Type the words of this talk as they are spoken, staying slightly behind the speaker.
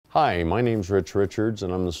Hi, my name's Rich Richards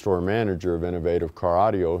and I'm the store manager of Innovative Car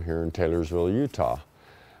Audio here in Taylorsville, Utah.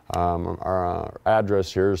 Our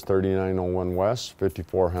address here is 3901 West,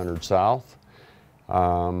 5400 South.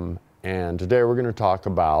 And today we're going to talk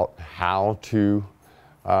about how to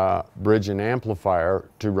bridge an amplifier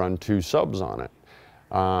to run two subs on it.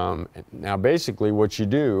 Now basically what you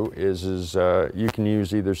do is you can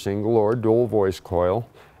use either single or dual voice coil.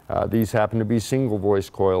 These happen to be single voice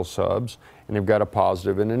coil subs, and they've got a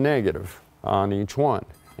positive and a negative on each one.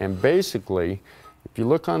 And basically, if you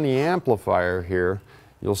look on the amplifier here,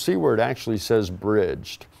 you'll see where it actually says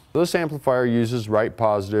bridged. This amplifier uses right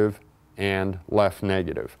positive and left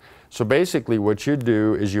negative. So basically what you'd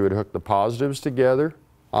do is you would hook the positives together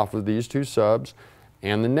off of these two subs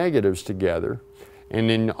and the negatives together, and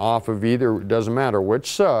then off of either, it doesn't matter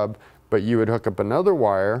which sub, but you would hook up another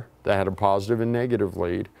wire that had a positive and negative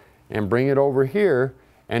lead and bring it over here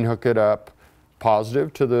and hook it up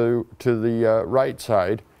positive to the right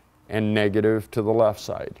side and negative to the left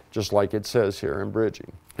side, just like it says here in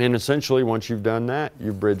bridging. And essentially once you've done that,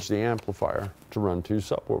 you've bridged the amplifier to run two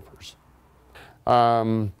subwoofers.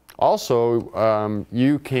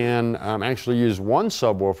 You can actually use one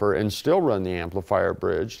subwoofer and still run the amplifier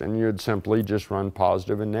bridged, and you'd simply just run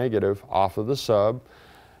positive and negative off of the sub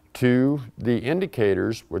to the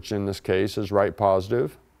indicators, which in this case is right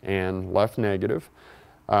positive and left negative.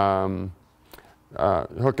 Hook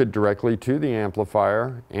it directly to the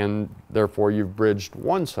amplifier, and therefore you've bridged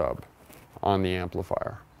one sub on the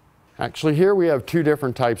amplifier. Actually, here we have two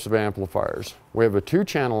different types of amplifiers. We have a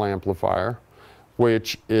two-channel amplifier,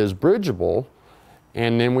 which is bridgeable,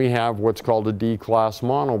 and then we have what's called a D-class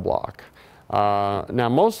monoblock. Now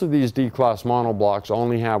most of these D-class monoblocks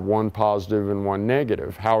only have one positive and one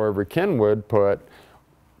negative. However, Kenwood put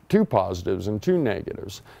two positives and two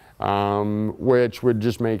negatives, which would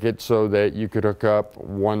just make it so that you could hook up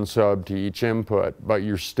one sub to each input, but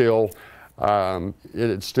you're still,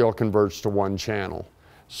 it still converts to one channel,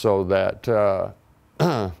 so that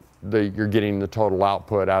you're getting the total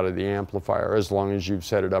output out of the amplifier as long as you've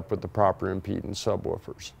set it up with the proper impedance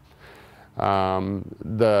subwoofers.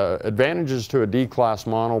 The advantages to a D-class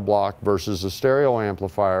monoblock versus a stereo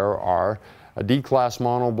amplifier are a D-class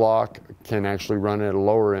monoblock can actually run at a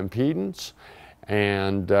lower impedance,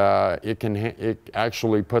 and it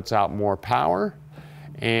actually puts out more power,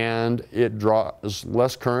 and it draws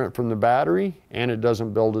less current from the battery, and it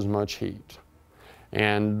doesn't build as much heat.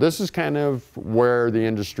 And this is kind of where the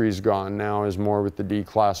industry's gone now, is more with the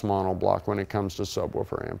D-class monoblock when it comes to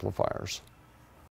subwoofer amplifiers.